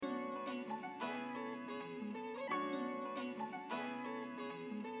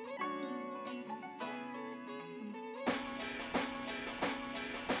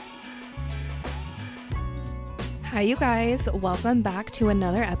Hi, you guys. Welcome back to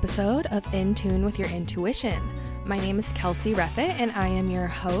another episode of In Tune with Your Intuition. My name is Kelsey Reffett, and I am your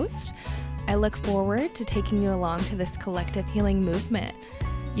host. I look forward to taking you along to this collective healing movement.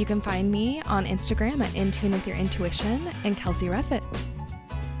 You can find me on Instagram at In Tune with Your Intuition and Kelsey Reffett.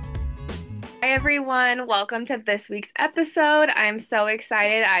 Hi, everyone. Welcome to this week's episode. I'm so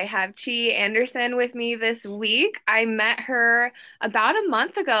excited. I have Chi Anderson with me this week. I met her about a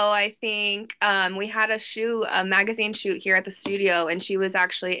month ago, I think. We had a magazine shoot here at the studio, and she was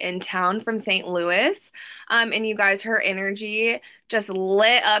actually in town from St. Louis. And you guys, her energy just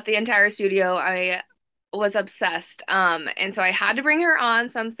lit up the entire studio. I was obsessed. And so I had to bring her on.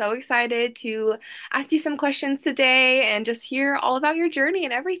 So I'm so excited to ask you some questions today and just hear all about your journey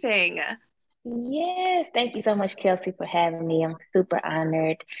and everything. Yes, thank you so much, Kelsey, for having me. I'm super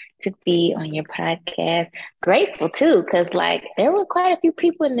honored to be on your podcast. Grateful too, because there were quite a few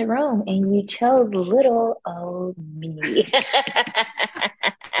people in the room, and you chose little old me.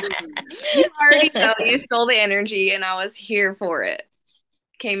 You already know you stole the energy, and I was here for it.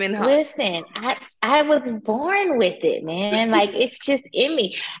 Came in hot. Listen, I was born with it, man. Like it's just in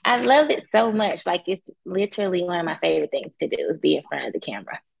me. I love it so much. Like it's literally one of my favorite things to do is be in front of the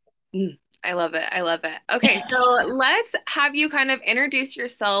camera. Mm, I love it. I love it. Okay, so let's have you kind of introduce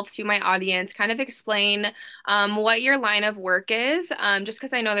yourself to my audience, kind of explain what your line of work is, just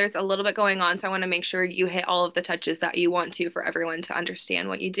because I know there's a little bit going on, so I want to make sure you hit all of the touches that you want to for everyone to understand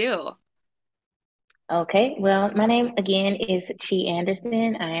what you do. Okay, well, my name again is Chi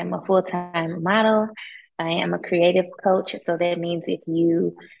Anderson. I am a full-time model. I am a creative coach. So that means if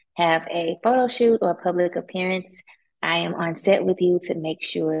you have a photo shoot or public appearance, I am on set with you to make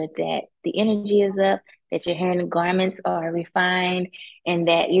sure that the energy is up, that your hair and garments are refined, and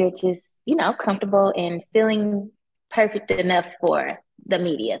that you're just, comfortable and feeling perfect enough for the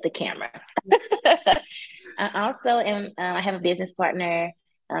media, the camera. I also I have a business partner.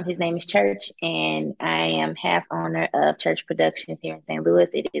 His name is Church, and I am half owner of Church Productions here in St. Louis.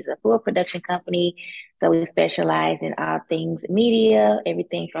 It is a full production company, so we specialize in all things media,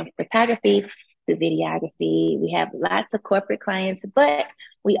 everything from photography to videography. We have lots of corporate clients, but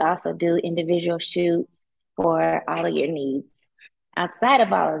we also do individual shoots for all of your needs. Outside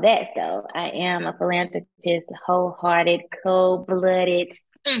of all of that, though, I am a philanthropist, wholehearted, cold-blooded.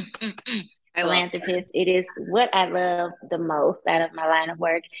 Mm, mm, mm I love philanthropist. It is what I love the most out of my line of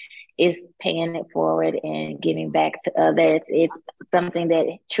work is paying it forward and giving back to others. It's something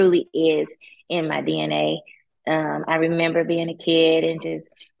that truly is in my DNA. I remember being a kid and just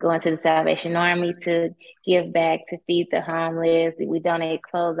going to the Salvation Army to give back, to feed the homeless. We donate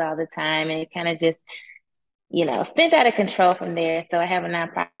clothes all the time, and it kind of just spent out of control from there. So I have a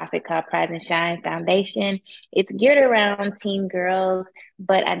nonprofit called Prize and Shine Foundation. It's geared around teen girls,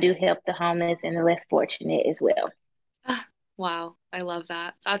 but I do help the homeless and the less fortunate as well. Ah, wow, I love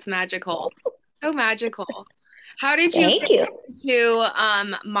that. That's magical. So magical. How did you Thank get you.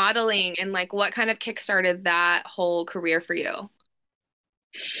 into modeling and like what kind of kickstarted that whole career for you?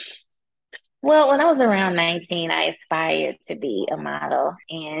 Well, when I was around 19, I aspired to be a model.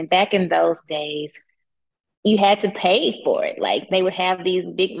 And back in those days, you had to pay for it. Like they would have these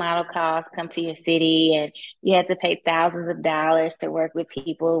big model calls come to your city, and you had to pay thousands of dollars to work with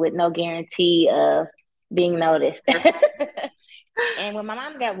people with no guarantee of being noticed. And when my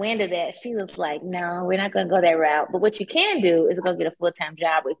mom got wind of that, she was like, no, we're not going to go that route. But what you can do is go get a full-time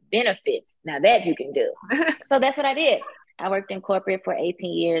job with benefits. Now that you can do. So that's what I did. I worked in corporate for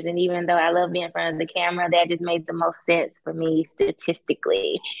 18 years. And even though I love being in front of the camera, that just made the most sense for me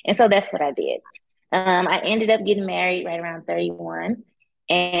statistically. And so that's what I did. I ended up getting married right around 31.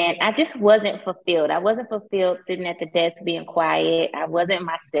 And I just wasn't fulfilled. I wasn't fulfilled sitting at the desk being quiet. I wasn't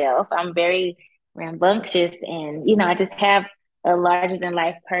myself. I'm very rambunctious, and I just have a larger than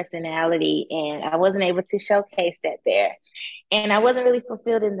life personality, and I wasn't able to showcase that there. And I wasn't really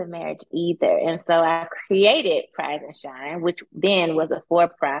fulfilled in the marriage either. And so I created Prize and Shine, which then was a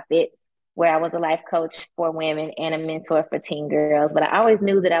for-profit where I was a life coach for women and a mentor for teen girls. But I always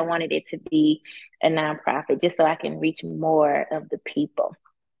knew that I wanted it to be a nonprofit just so I can reach more of the people.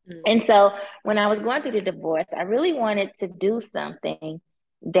 Mm. And so when I was going through the divorce, I really wanted to do something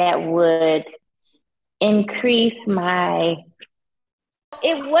that would increase my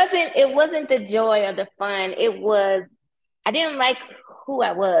it wasn't the joy or the fun. It was I didn't like who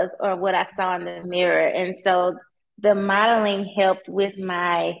I was or what I saw in the mirror. And so the modeling helped with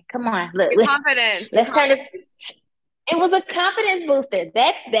my come on, look, Your confidence, your let's turn it. confidence. It was a confidence booster.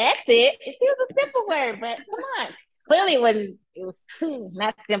 That's it. It was a simple word, but come on. clearly it was too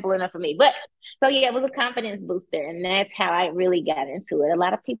not simple enough for me. But so yeah, it was a confidence booster, and that's how I really got into it. A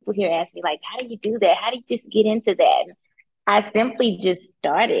lot of people here ask me like, how do you do that? How do you just get into that? I simply just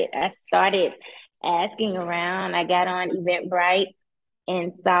started. I started asking around. I got on Eventbrite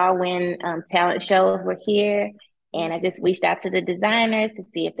and saw when talent shows were here. And I just reached out to the designers to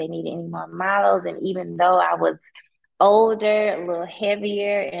see if they needed any more models. And even though I was older, a little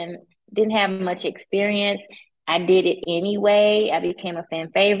heavier, and didn't have much experience, I did it anyway. I became a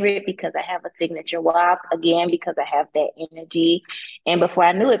fan favorite because I have a signature walk, again, because I have that energy. And before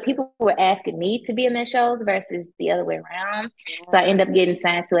I knew it, people were asking me to be in their shows versus the other way around. So I ended up getting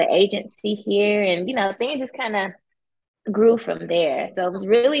signed to an agency here, and things just kind of grew from there. So it was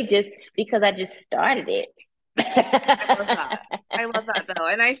really just because I just started it. I love that. I love that though.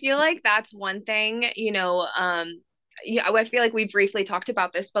 And I feel like that's one thing, yeah, I feel like we briefly talked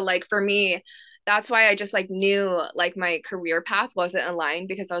about this, but like for me, that's why I just like knew like my career path wasn't aligned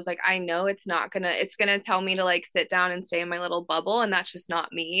because I was like, I know it's gonna tell me to like sit down and stay in my little bubble, and that's just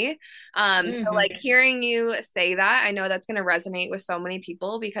not me. So like hearing you say that, I know that's gonna resonate with so many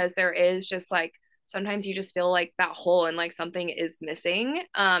people because there is just like sometimes you just feel like that hole and like something is missing.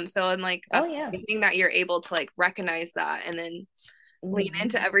 So I'm like, that's amazing that you're able to like recognize that and then lean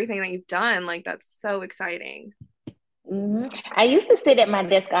into everything that you've done. Like that's so exciting. I used to sit at my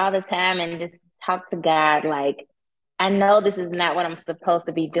desk all the time and just talk to God. Like, I know this is not what I'm supposed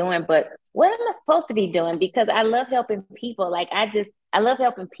to be doing, but what am I supposed to be doing? Because I love helping people. Like, I love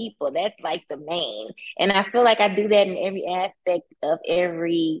helping people. That's like the main. And I feel like I do that in every aspect of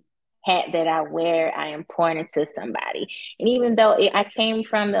every hat that I wear. I am pointing to somebody. And even though I came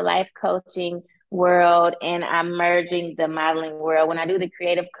from the life coaching world and I'm merging the modeling world, when I do the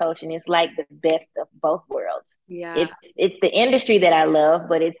creative coaching, it's like the best of both worlds. Yeah. It's the industry that I love,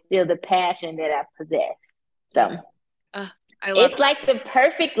 but it's still the passion that I possess. So I love it's like the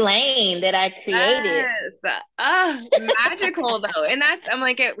perfect lane that I created. Yes. Magical though. And I'm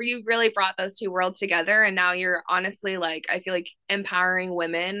like, you really brought those two worlds together. And now you're honestly like, I feel like empowering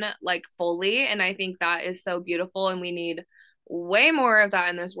women like fully. And I think that is so beautiful. And we need way more of that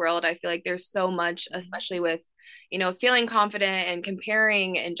in this world. I feel like there's so much, especially with, feeling confident and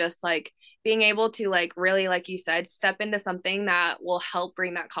comparing and just like being able to like really, like you said, step into something that will help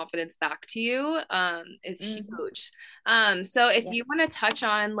bring that confidence back to you is huge. So if you want to touch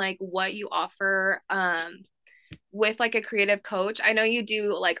on like what you offer with like a creative coach, I know you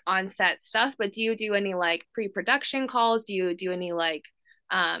do like on-set stuff, but do you do any like pre-production calls? Do you do any like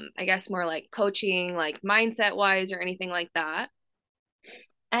I guess more like coaching, like mindset wise or anything like that?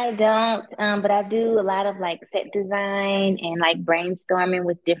 I don't, but I do a lot of like set design and like brainstorming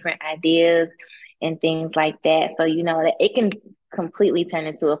with different ideas and things like that. So, that it can completely turn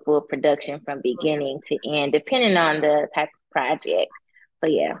into a full production from beginning to end, depending on the type of project. So,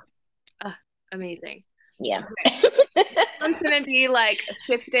 yeah. Amazing. Yeah. One's gonna be like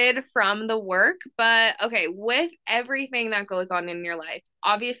shifted from the work, but okay, with everything that goes on in your life,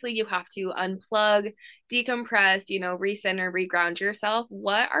 obviously you have to unplug, decompress, recenter, reground yourself.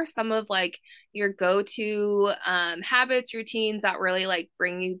 What are some of like your go-to habits, routines that really like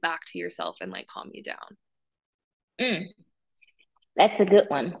bring you back to yourself and like calm you down? That's a good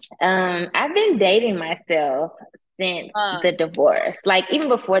one. I've been dating myself since the divorce, like even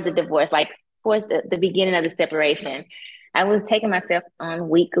before the divorce, like towards the beginning of the separation. I was taking myself on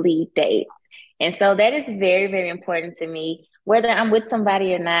weekly dates. And so that is very, very important to me. Whether I'm with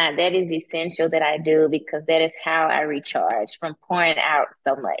somebody or not, that is essential that I do because that is how I recharge from pouring out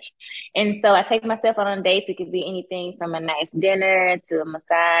so much. And so I take myself on dates. It could be anything from a nice dinner to a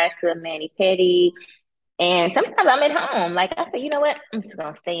massage to a mani-pedi. And sometimes I'm at home. Like I say, you know what? I'm just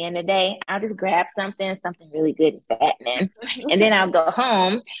gonna stay in today. I'll just grab something really good and fattening. And then I'll go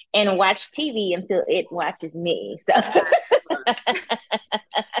home and watch TV until it watches me. So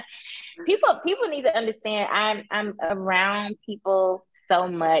people need to understand I'm around people so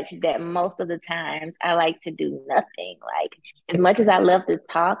much that most of the times I like to do nothing. Like as much as I love to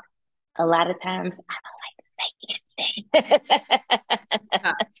talk, a lot of times I don't like to say anything.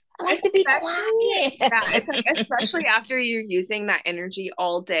 I like to be quiet. Yeah, it's like especially after you're using that energy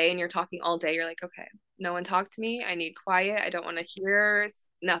all day and you're talking all day, you're like, okay, no one talk to me. I need quiet. I don't want to hear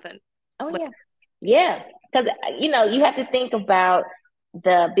nothing. Oh yeah. Yeah. Because you have to think about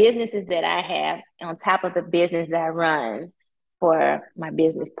the businesses that I have on top of the business that I run for my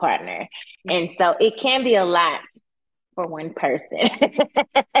business partner. And so it can be a lot for one person.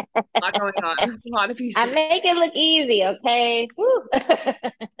 A lot going on. A lot of pieces. I make it look easy, okay?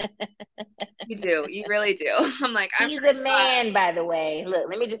 You do. You really do. I'm like, I'm He's sure a man, by the way. Look,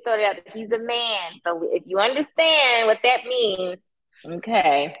 let me just throw it out there. He's a man. So if you understand what that means,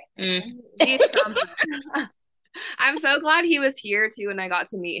 okay. he's something. I'm so glad he was here too and I got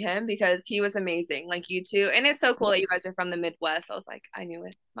to meet him because he was amazing. Like you two. And it's so cool that you guys are from the Midwest. I was like, I knew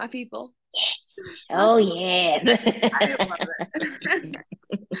it. My people. Oh, yes. I love it.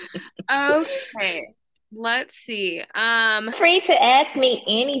 Okay. Let's see. Free to ask me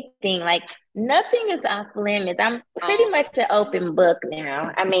anything. Like, nothing is off limits. I'm pretty Oh, much an open book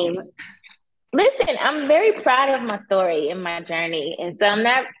now. I mean, listen, I'm very proud of my story and my journey. And so I'm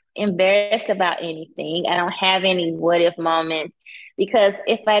not embarrassed about anything. I don't have any what if moments because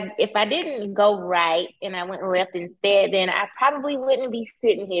if I didn't go right and I went left instead, then I probably wouldn't be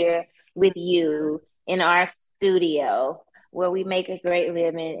sitting here with you in our studio where we make a great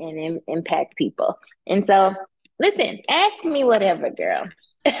living and impact people. And so, listen, ask me whatever, girl.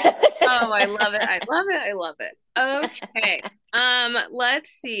 oh, I love it. I love it. I love it. Okay.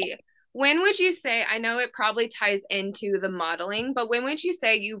 Let's see. When would you say, I know it probably ties into the modeling, but when would you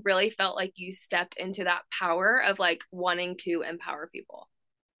say you really felt like you stepped into that power of like wanting to empower people?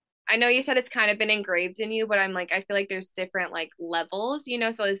 I know you said it's kind of been engraved in you, but I'm like, I feel like there's different like levels, you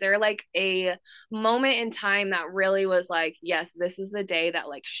know? So is there like a moment in time that really was like, yes, this is the day that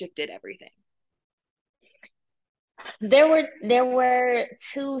like shifted everything? There were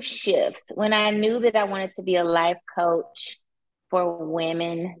two shifts when I knew that I wanted to be a life coach for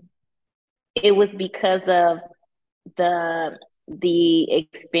women. It was because of the the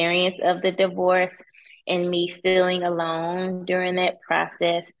experience of the divorce and me feeling alone during that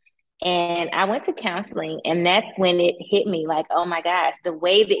process. And I went to counseling, and that's when it hit me like, oh my gosh, the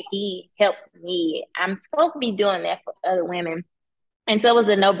way that he helped me, I'm supposed to be doing that for other women. And so it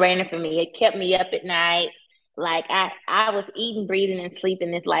was a no-brainer for me. It kept me up at night. Like I was eating, breathing, and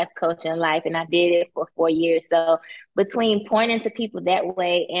sleeping this life coaching life, and I did it for 4 years. So between pointing to people that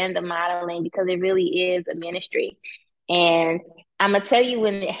way and the modeling, because it really is a ministry. And I'm gonna tell you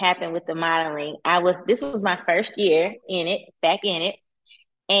when it happened with the modeling. This was my first year in it, back in it.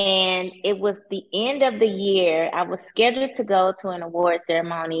 And it was the end of the year. I was scheduled to go to an award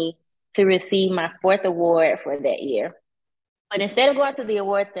ceremony to receive my fourth award for that year. But instead of going to the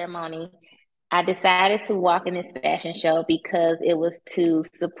award ceremony, I decided to walk in this fashion show because it was to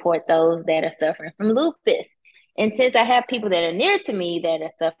support those that are suffering from lupus. And since I have people that are near to me that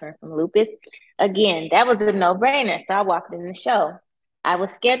are suffering from lupus, again, that was a no brainer. So I walked in the show. I was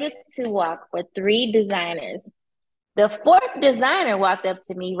scheduled to walk for three designers. The fourth designer walked up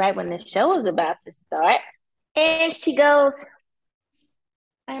to me right when the show was about to start. And she goes,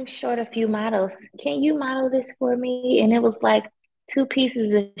 I'm short a few models. Can you model this for me? And it was like two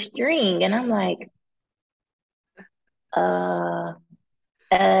pieces of string. And I'm like, uh,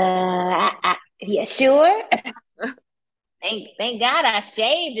 yeah, sure. Thank God I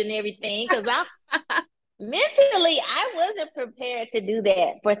shaved and everything because I'm mentally, I wasn't prepared to do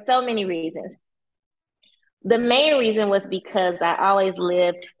that for so many reasons. The main reason was because I always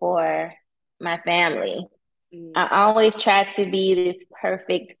lived for my family. I always tried to be this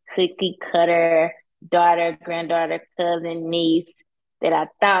perfect cookie cutter daughter, granddaughter, cousin, niece that I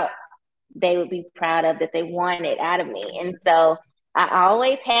thought they would be proud of, that they wanted out of me. And so I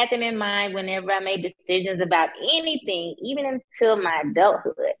always had them in mind whenever I made decisions about anything, even until my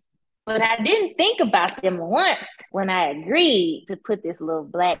adulthood. But I didn't think about them once when I agreed to put this little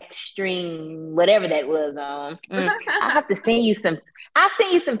black string, whatever that was on. I have to send you some. I'll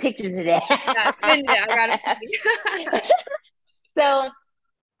send you some pictures of that. Yeah, send it. I gotta see. So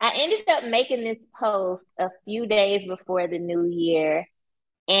I ended up making this post a few days before the new year,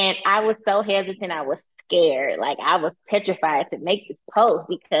 and I was so hesitant. I was scared. Like I was petrified to make this post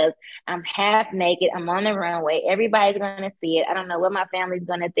because I'm half naked. I'm on the runway. Everybody's going to see it. I don't know what my family's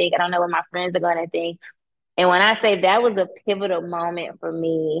going to think. I don't know what my friends are going to think. And when I say that was a pivotal moment for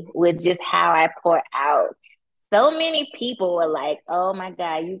me with just how I pour out, so many people were like, oh my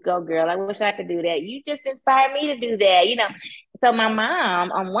God, you go, girl. I wish I could do that. You just inspired me to do that, you know. So my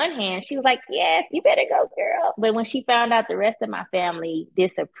mom, on one hand, she was like, yes, you better go, girl. But when she found out the rest of my family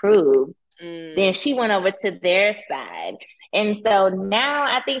disapproved, then she went over to their side. And so now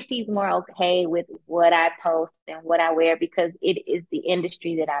I think she's more okay with what I post and what I wear because it is the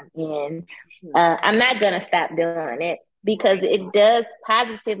industry that I'm in. I'm not going to stop doing it because it does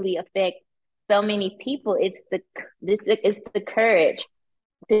positively affect so many people. It's the courage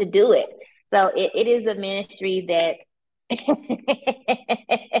to do it. So it is a ministry that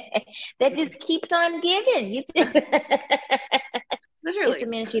that just keeps on giving. It's Literally. a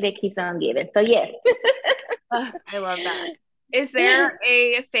ministry that keeps on giving. So yes. I love that. Is there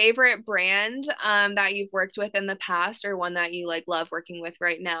a favorite brand that you've worked with in the past or one that you like love working with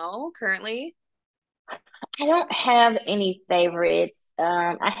right now currently? I don't have any favorites.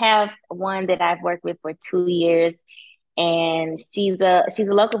 I have one that I've worked with for 2 years, and she's a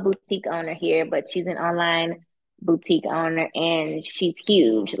local boutique owner here, but she's an online boutique owner, and she's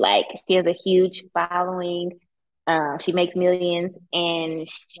huge. Like she has a huge following. She makes millions, and Wow.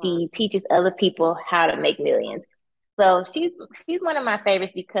 she teaches other people how to make millions. So she's one of my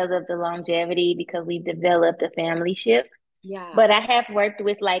favorites because of the longevity, because we developed a family ship. Yeah. But I have worked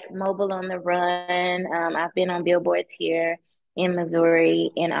with like Mobile on the Run. I've been on billboards here in Missouri,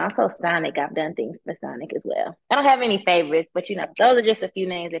 and also Sonic. I've done things for Sonic as well. I don't have any favorites, but those are just a few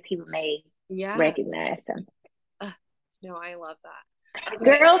names that people may Yeah. recognize. So. Uh, no, I love that.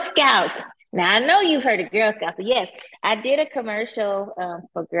 Okay. Girl Scouts. Now I know you've heard of Girl Scouts. So yes, I did a commercial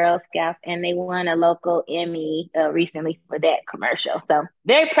for Girl Scouts, and they won a local Emmy recently for that commercial. So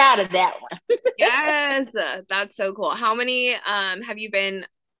very proud of that one. Yes, that's so cool. How many have you been,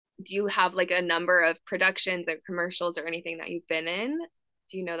 do you have like a number of productions or commercials or anything that you've been in?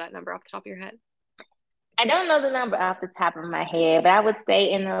 Do you know that number off the top of your head? I don't know the number off the top of my head, but I would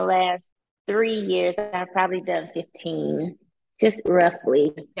say in the last 3 years, I've probably done 15, just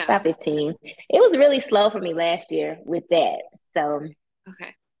roughly Yeah. about 15. It was really slow for me last year with that. So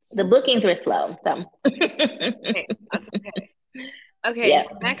Okay. the So, bookings were slow. So okay, that's okay. yeah. Okay,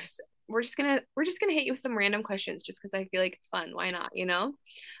 next we're just gonna hit you with some random questions just because I feel like it's fun. Why not, you know?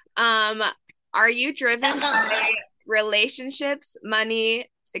 Um, are you driven Come by on. relationships, money,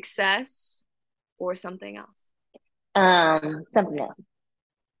 success, or something else? Something else.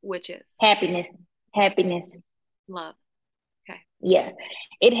 Which is Happiness. Happiness. love. Okay. Yeah.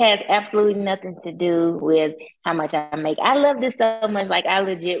 It has absolutely nothing to do with how much I make. I love this so much. Like I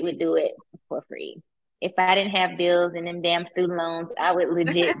legit would do it for free. If I didn't have bills and them damn student loans, I would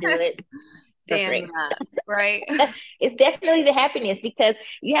legit do it for Damn free. that, right? It's definitely the happiness because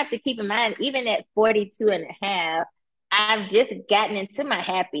you have to keep in mind, even at 42 and a half, I've just gotten into my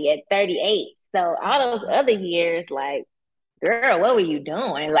happy at 38. So all those other years, like, girl, what were you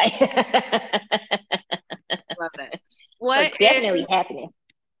doing? Like, Love it. so What definitely is happiness.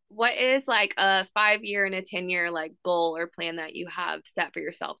 what is like a 5 year and a 10 year like goal or plan that you have set for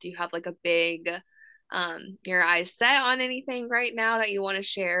yourself? Do you have like a big your eyes set on anything right now that you want to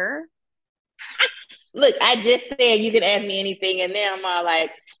share? Look, I just said you could ask me anything, and then I'm all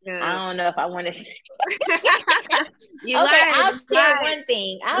like, I No. don't know if I want to. You Okay, lied. I'll You share lied. one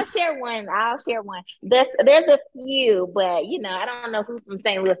thing. I'll share one. There's a few, but I don't know who from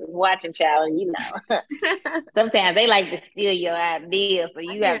St. Louis is watching, child. And sometimes they like to steal your idea, so I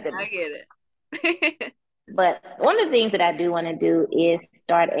you get have it. to. I get it. But one of the things that I do want to do is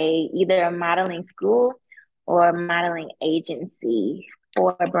start either a modeling school or a modeling agency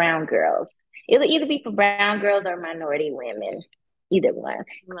for brown girls. It'll either be for brown girls or minority women, either one.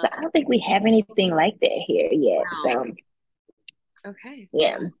 So Love I it. don't think we have anything like that here yet. No. So Okay.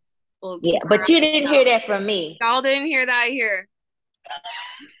 yeah, We'll yeah. keep our But you eyes didn't hear out. that from me. Y'all didn't hear that here.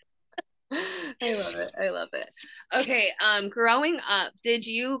 I love it. I love it. Okay, growing up, did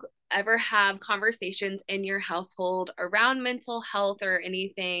you ever have conversations in your household around mental health or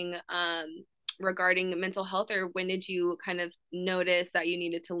anything regarding mental health, or when did you kind of notice that you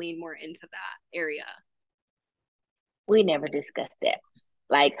needed to lean more into that area? We never discussed that.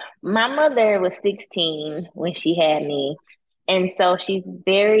 Like my mother was 16 when she had me. And so she's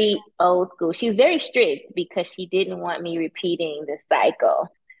very old school. She's very strict because she didn't want me repeating the cycle.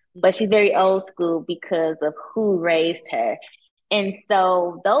 But she's very old school because of who raised her. And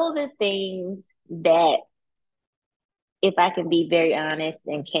so those are things that, if I can be very honest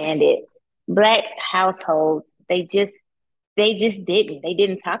and candid, Black households, they just didn't. They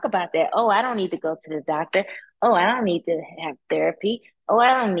didn't talk about that. Oh, I don't need to go to the doctor. Oh, I don't need to have therapy. Oh, I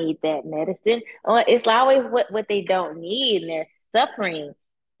don't need that medicine. Oh, it's always what they don't need, and they're suffering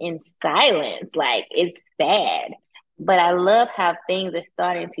in silence. Like it's sad. But I love how things are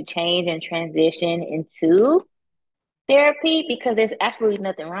starting to change and transition into therapy because there's absolutely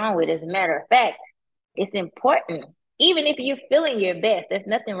nothing wrong with it. As a matter of fact, it's important. Even if you're feeling your best, there's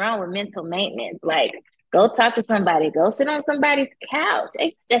nothing wrong with mental maintenance. Like, go talk to somebody, go sit on somebody's couch.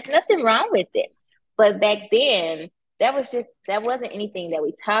 There's nothing wrong with it. But back then, that wasn't anything that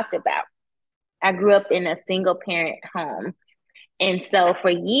we talked about. I grew up in a single parent home. And so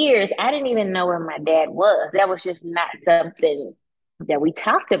for years, I didn't even know where my dad was. That was just not something that we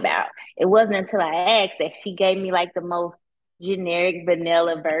talked about. It wasn't until I asked that she gave me like the most generic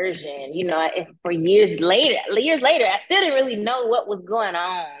vanilla version. For years later, I still didn't really know what was going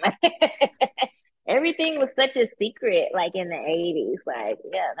on. everything was such a secret, like in the 80s. Like,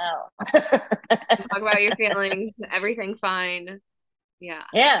 yeah, no. Talk about your feelings. Everything's fine. Yeah.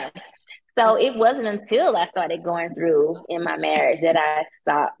 Yeah. So it wasn't until I started going through in my marriage that I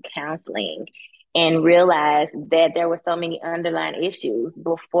sought counseling and realized that there were so many underlying issues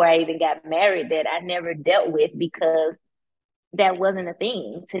before I even got married that I never dealt with because that wasn't a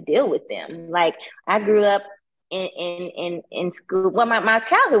thing to deal with them. Like I grew up in school. Well, my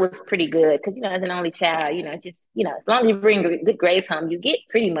childhood was pretty good because as an only child, just as long as you bring good grades home, you get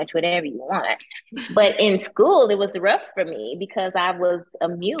pretty much whatever you want. But in school, it was rough for me because I was a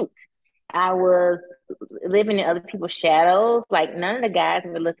mute. I was living in other people's shadows. Like none of the guys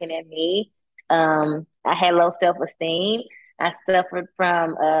were looking at me. I had low self-esteem. I suffered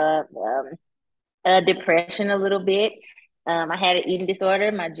from depression a little bit. I had an eating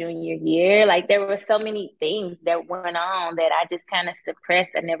disorder my junior year. Like there were so many things that went on that I just kind of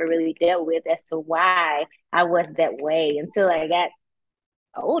suppressed. I never really dealt with as to why I was that way until I got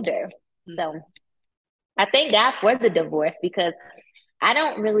older. So I thank God for the divorce because I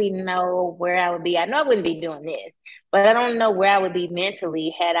don't really know where I would be. I know I wouldn't be doing this, but I don't know where I would be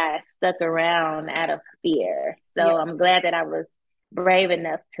mentally had I stuck around out of fear. So yeah. I'm glad that I was brave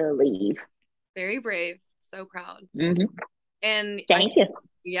enough to leave. Very brave. So proud. Mm-hmm. And thank you.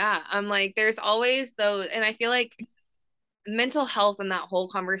 Yeah. I'm like, there's always those, and I feel like mental health and that whole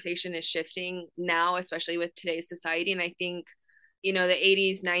conversation is shifting now, especially with today's society. And I think, the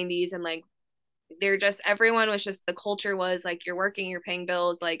 80s, 90s, and like, they're just, everyone was just, the culture was like, you're working, you're paying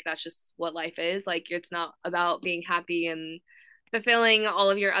bills. Like, that's just what life is. Like, it's not about being happy and fulfilling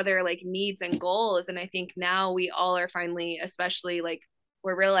all of your other like needs and goals. And I think now we all are finally, especially like,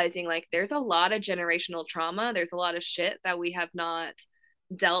 we're realizing like there's a lot of generational trauma. There's a lot of shit that we have not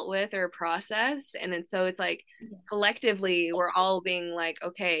dealt with or processed. And so it's like collectively we're all being like,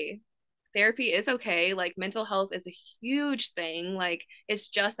 okay, therapy is okay. Like mental health is a huge thing. Like it's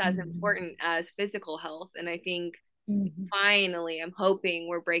just as important as physical health. And I think finally I'm hoping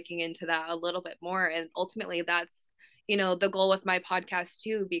we're breaking into that a little bit more. And ultimately that's, the goal with my podcast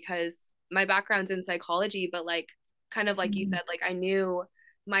too, because my background's in psychology, but like kind of like you said, like I knew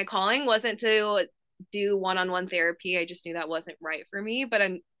my calling wasn't to do one-on-one therapy. I just knew that wasn't right for me, but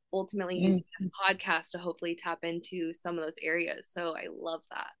I'm ultimately using this podcast to hopefully tap into some of those areas. So I love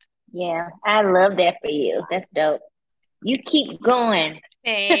that. Yeah, I love that for you. That's dope. You keep going.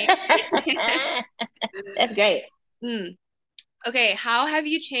 Thanks. That's great. Okay, how have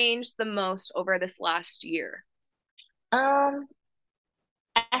you changed the most over this last year? I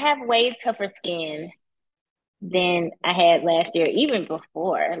have way tougher skin than I had last year, even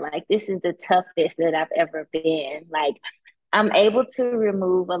before. Like, this is the toughest that I've ever been. Like, I'm able to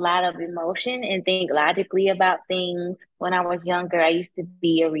remove a lot of emotion and think logically about things. When I was younger, I used to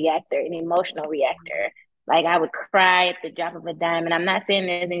be a reactor, an emotional reactor. Like, I would cry at the drop of a dime. And I'm not saying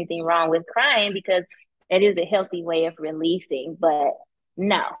there's anything wrong with crying because it is a healthy way of releasing. But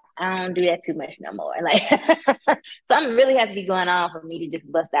no, I don't do that too much no more. Like, something really has to be going on for me to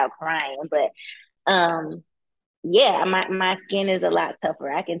just bust out crying. But, yeah, my skin is a lot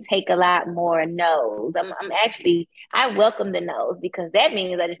tougher. I can take a lot more no's. I welcome the no's because that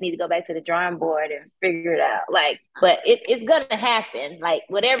means I just need to go back to the drawing board and figure it out. Like, but it's gonna happen. Like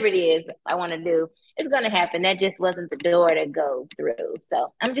whatever it is I want to do, it's gonna happen. That just wasn't the door to go through.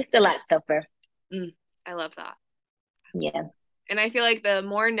 So I'm just a lot tougher. I love that. Yeah. And I feel like the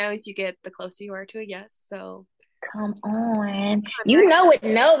more no's you get, the closer you are to a yes. So come on. You know what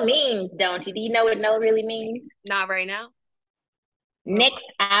no means, don't you? Do you know what no really means? Not right now. Next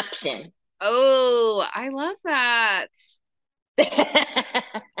option. Oh, I love that.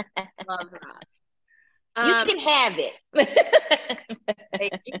 Love that. You can have it.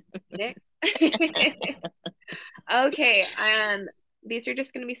 Thank you. Okay, and these are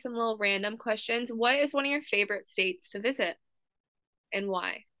just going to be some little random questions. What is one of your favorite states to visit and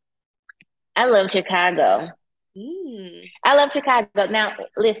why? I love Chicago. I love Chicago. Now,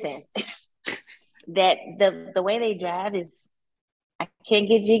 listen, that the way they drive is, I can't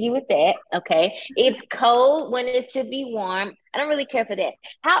get jiggy with that. Okay, it's cold when it should be warm. I don't really care for that.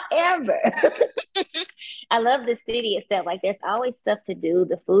 However, I love the city itself. Like, there's always stuff to do.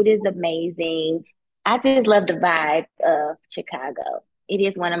 The food is amazing. I just love the vibe of Chicago. It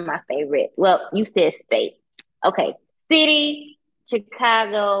is one of my favorite. Well, you said state. Okay, city.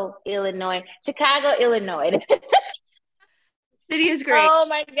 Chicago, Illinois. Chicago, Illinois. City is great. Oh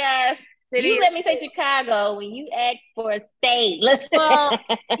my gosh. City you let me say Chicago when you asked for a state. Well,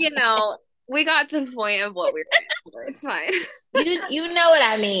 we got the point of what we're for. It's fine. You know what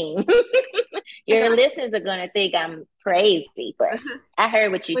I mean. I Your got listeners are gonna think I'm crazy, but I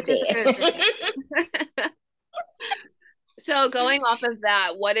heard what you which is a good said. thing. So going off of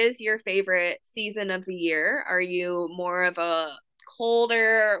that, what is your favorite season of the year? Are you more of a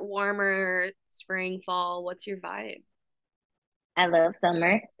colder, warmer, spring, fall? What's your vibe? I love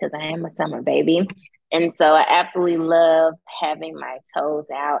summer because I am a summer baby. And so I absolutely love having my toes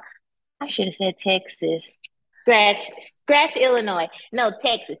out. I should have said Texas. Scratch Illinois. No,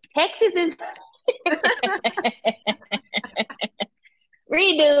 Texas. Texas is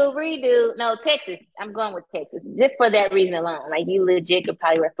redo. No, Texas. I'm going with Texas just for that reason alone. Like you legit could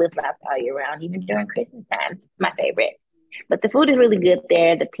probably wear flip flops all year round, even during Christmas time. It's my favorite. But the food is really good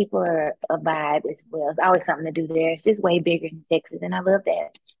there. The people are a vibe as well. It's always something to do there. It's just way bigger than Texas, and I love that.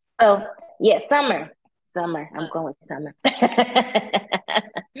 Oh, yeah, summer. Summer. I'm going with summer.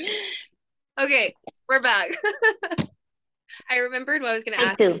 Okay, we're back. I remembered what I was going to Me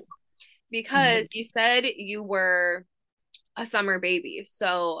ask too. because you said you were a summer baby.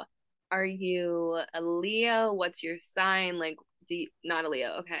 So are you a Leo? What's your sign? Like, not a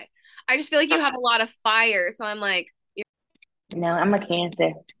Leo. Okay. I just feel like you have a lot of fire. So I'm like, No, I'm a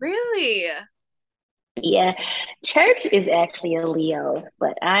Cancer. really? Yeah, church is actually a Leo,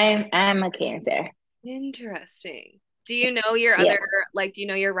 but I'm a Cancer. Interesting. Do you know your Yeah. other, like, do you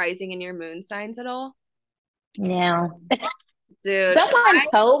know your rising and your moon signs at all? Now, Dude, someone I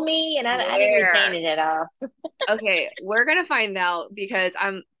told me, and I didn't retain swear. it at all. Okay, we're gonna find out because I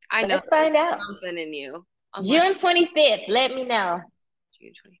know Let's find out. something in you. I'm like June 25th. Let me know.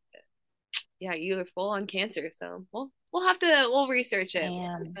 June 25th. Yeah, you are full on Cancer, so we'll have to we'll research it.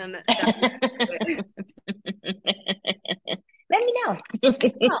 We'll do Damn. some Let me know.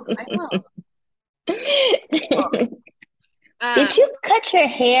 I will. Cool. Did you cut your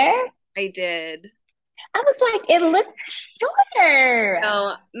hair? I did. I was like, it looks shorter.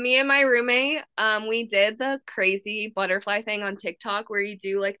 So me and my roommate, we did the crazy butterfly thing on TikTok where you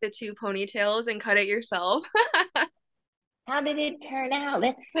do like the two ponytails and cut it yourself. How did it turn out?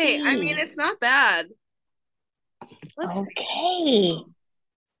 Let's Wait, I mean see. it's not bad. Looks pretty Okay. cool.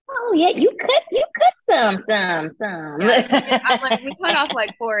 Oh yeah, you cut some. Yeah, I'm like we cut off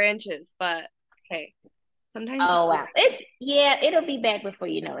like 4 inches, but hey, sometimes Oh wow. It'll be back before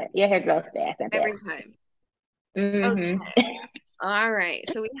you know it. Your hair grows fast, I bet. every time. Mm-hmm. Okay. All right.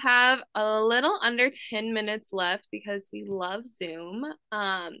 So we have a little under 10 minutes left because we love Zoom.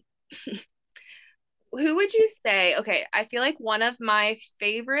 Who would you say? Okay, I feel like one of my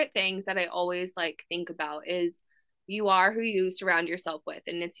favorite things that I always like think about is you are who you surround yourself with,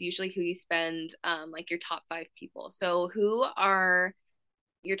 and it's usually who you spend like your top five people. So who are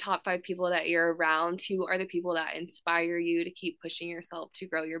your top five people that you're around? Who are the people that inspire you to keep pushing yourself to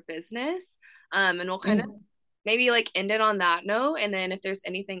grow your business? And we'll kind of Mm. maybe like end it on that note, and then if there's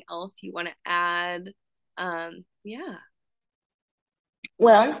anything else you want to add, yeah.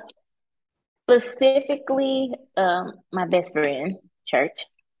 Well, specifically, my best friend, Church.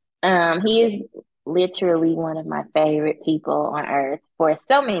 He is literally one of my favorite people on earth for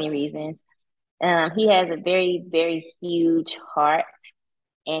so many reasons. He has a very, very huge heart,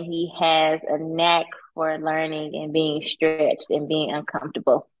 and he has a knack for learning and being stretched and being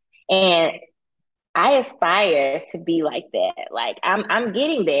uncomfortable. And I aspire to be like that. Like I'm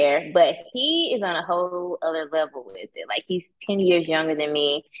getting there, but he is on a whole other level with it. Like he's 10 years younger than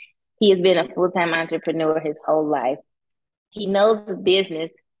me. He has been a full-time entrepreneur his whole life. He knows the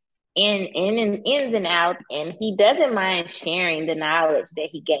business in ins and outs, and he doesn't mind sharing the knowledge that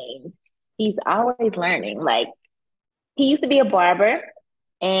he gains. He's always learning. Like he used to be a barber,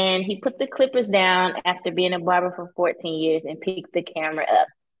 and he put the clippers down after being a barber for 14 years and picked the camera up.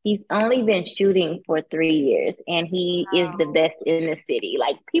 He's only been shooting for 3 years, and he is the best in the city.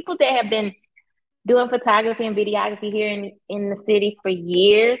 Like people that have been doing photography and videography here in the city for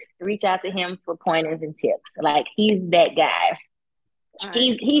years, reach out to him for pointers and tips. Like he's that guy. I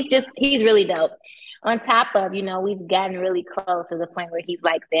He's really dope. On top of, we've gotten really close to the point where he's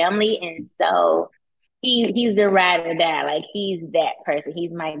like family, and so he's the ride or die. Like he's that person.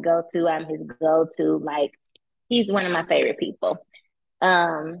 He's my go-to. I'm his go-to. Like he's one of my favorite people.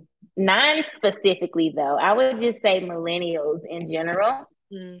 Non specifically though, I would just say millennials in general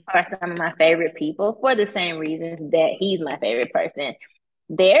mm, are some of my favorite people for the same reasons that he's my favorite person.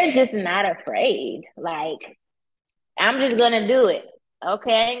 They're just not afraid. Like I'm just gonna do it.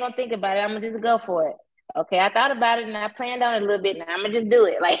 Okay, I ain't gonna think about it. I'm gonna just go for it. Okay, I thought about it and I planned on it a little bit. Now I'm gonna just do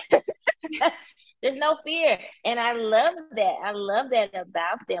it. Like there's no fear, and I love that. I love that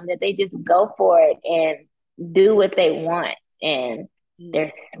about them that they just go for it and do what they want, and mm.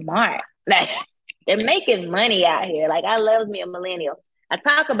 they're smart. Like they're making money out here. Like I love me a millennial. I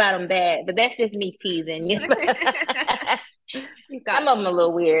talk about them bad, but that's just me teasing you. You Some got of them a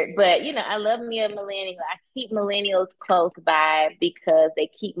little weird, but I love me a millennial. I keep millennials close by because they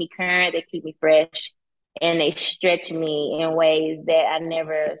keep me current, they keep me fresh, and they stretch me in ways that I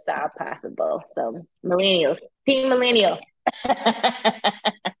never saw possible. So millennials, team millennial. I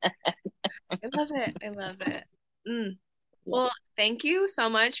love it. I love it. Mm. Well, thank you so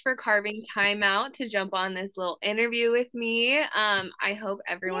much for carving time out to jump on this little interview with me. I hope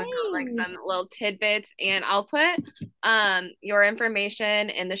everyone got like Yay. some little tidbits, and I'll put your information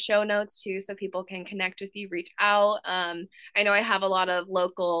in the show notes too, so people can connect with you, reach out. I know I have a lot of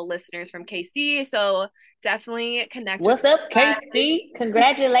local listeners from KC, so definitely connect with What's up, you Casey? guys.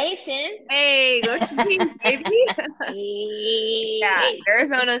 Congratulations. Hey, go teams, baby. Yeah, Hey.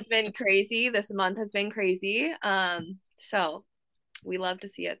 Arizona's been crazy. This month has been crazy. So we love to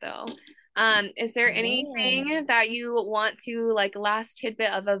see it though. Is there Yeah. anything that you want to like last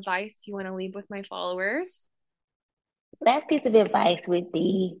tidbit of advice you want to leave with my followers? Last piece of advice would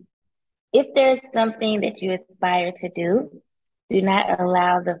be if there's something that you aspire to do not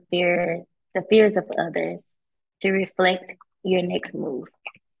allow the fears of others to reflect your next move.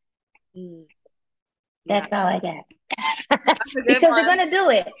 Mm, yeah, That's all I got. that's a good Because they're one. gonna do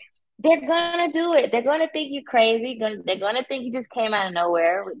it. They're gonna do it. They're gonna think you crazy. They're gonna think you just came out of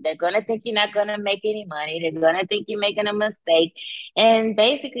nowhere. They're gonna think you're not gonna make any money. They're gonna think you're making a mistake. And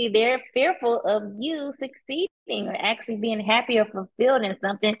basically they're fearful of you succeeding or actually being happy or fulfilled in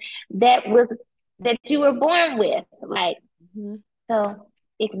something that was that you were born with. Like, Mhm. so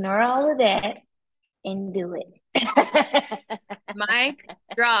ignore all of that and do it. Mic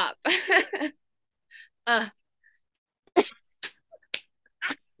drop. uh,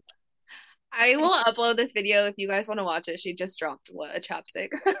 I will upload this video if you guys want to watch it. She just dropped what a chapstick.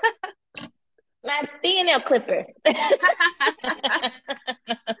 My fingernail clippers.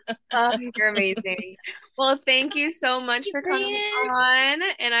 Oh, you're amazing. Well, thank you so much for coming Friend. on,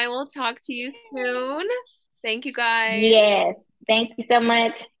 and I will talk to you soon. Thank you guys. Yes. Thank you so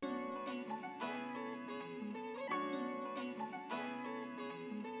much.